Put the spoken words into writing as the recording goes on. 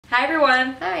Hi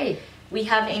everyone! Hi! We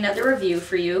have another review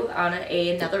for you on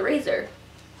another razor.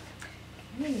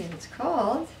 And it's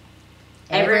called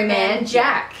EveryMan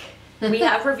Jack. We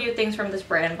have reviewed things from this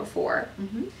brand before,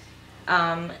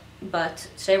 but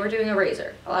today we're doing a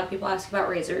razor. A lot of people ask about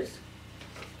razors.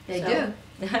 They do.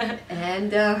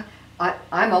 And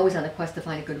I'm always on a quest to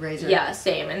find a good razor. Yeah,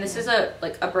 same. And this is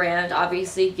a brand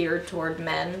obviously geared toward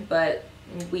men, but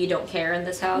we don't care in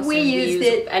this house. We used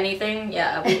it. Anything.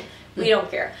 Yeah, we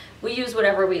don't care. We use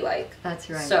whatever we like. That's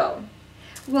right. So,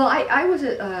 well, I was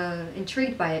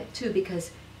intrigued by it too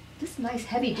because this nice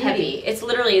heavy duty. It's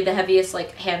literally the heaviest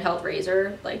handheld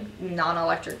razor,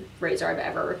 non-electric razor I've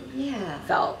ever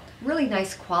felt. Really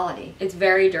nice quality. It's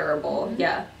very durable.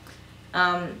 Yeah.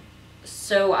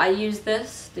 So I use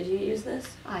this. Did you use this?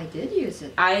 I did use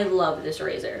it. I love this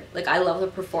razor. I love the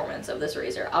performance of this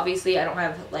razor. Obviously, I don't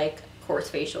have coarse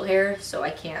facial hair, so I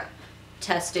can't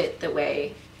test it the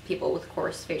way people with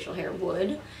coarse facial hair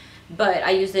would. But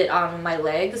I used it on my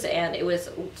legs, and it was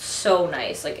so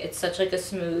nice. It's such a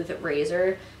smooth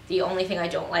razor. The only thing I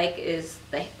don't like is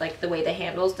the way the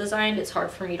handle's designed. It's hard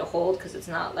for me to hold because it's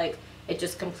not it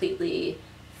just completely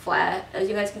flat, as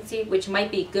you guys can see, which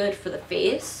might be good for the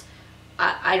face.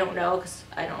 I don't know, because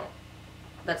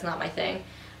that's not my thing.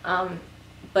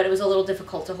 But it was a little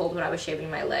difficult to hold when I was shaving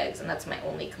my legs, and that's my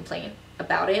only complaint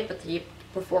about it. But the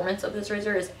performance of this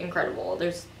razor is incredible.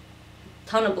 There's a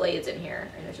ton of blades in here,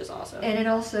 and it's just awesome. And it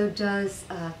also does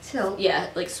tilt. Yeah,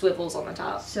 swivels on the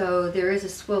top. So there is a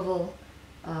swivel,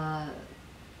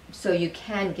 so you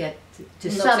can get to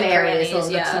Nooks some and areas, crannies,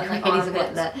 nooks and crannies and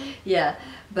whatnot. Yeah,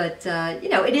 but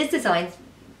it is designed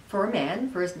for a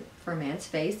man, for a man's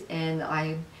face, and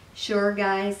I'm sure,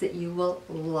 guys, that you will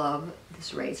love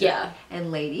this razor. Yeah.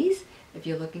 And ladies, if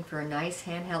you're looking for a nice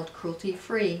handheld,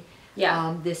 cruelty-free,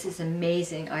 this is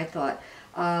amazing, I thought.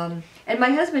 And my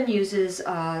husband uses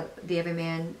the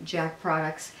EveryMan Jack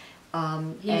products.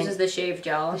 He uses the shave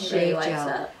gel. He really likes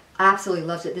that. Absolutely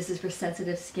loves it. This is for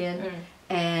sensitive skin.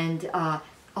 And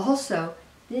also,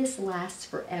 this lasts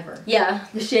forever. Yeah.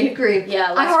 The shave cream.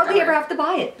 Yeah, I hardly ever have to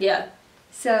buy it. Yeah.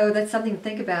 So that's something to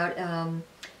think about.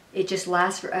 It just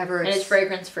lasts forever. And it's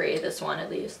fragrance free, this one at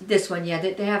least. This one, yeah.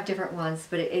 They have different ones,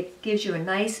 but it gives you a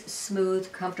nice,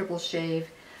 smooth, comfortable shave.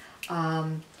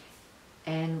 And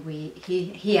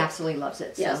he absolutely loves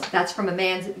it. So yes. That's from a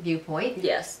man's viewpoint.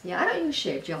 Yes. Yeah, I don't use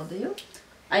shave gel, do you?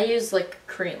 I use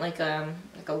cream, a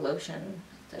lotion.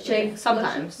 Shave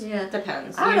sometimes. Lotion? Yeah.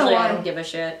 Depends. Usually I don't give a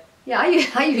shit. Yeah,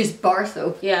 I use bar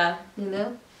soap. Yeah. You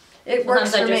know? It works for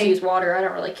me. Sometimes I just use water. I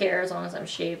don't really care as long as I'm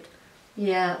shaved.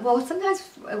 Yeah. Well, sometimes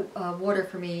water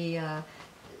for me, I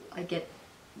get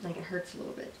it hurts a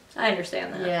little bit. I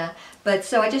understand that. Yeah. But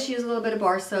so I just use a little bit of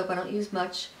bar soap. I don't use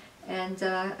much. And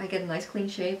I get a nice clean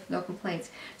shave, no complaints.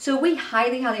 So we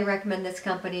highly, highly recommend this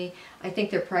company. I think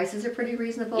their prices are pretty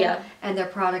reasonable. Yeah. And their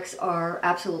products are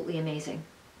absolutely amazing.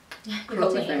 You're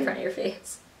holding it in front of your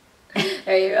face.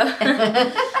 There you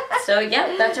go. So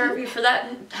yeah, that's our review for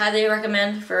that. Highly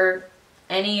recommend for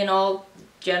any and all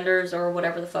genders or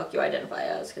whatever the fuck you identify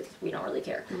as, because we don't really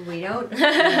care. We don't.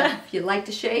 If you like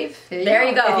to shave, there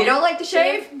you go. If you don't like to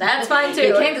shave, that's fine too.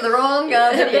 You came to the wrong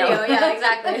video. Yeah,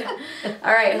 exactly.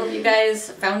 All right, hope you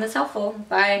guys found this helpful.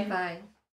 Bye. Bye.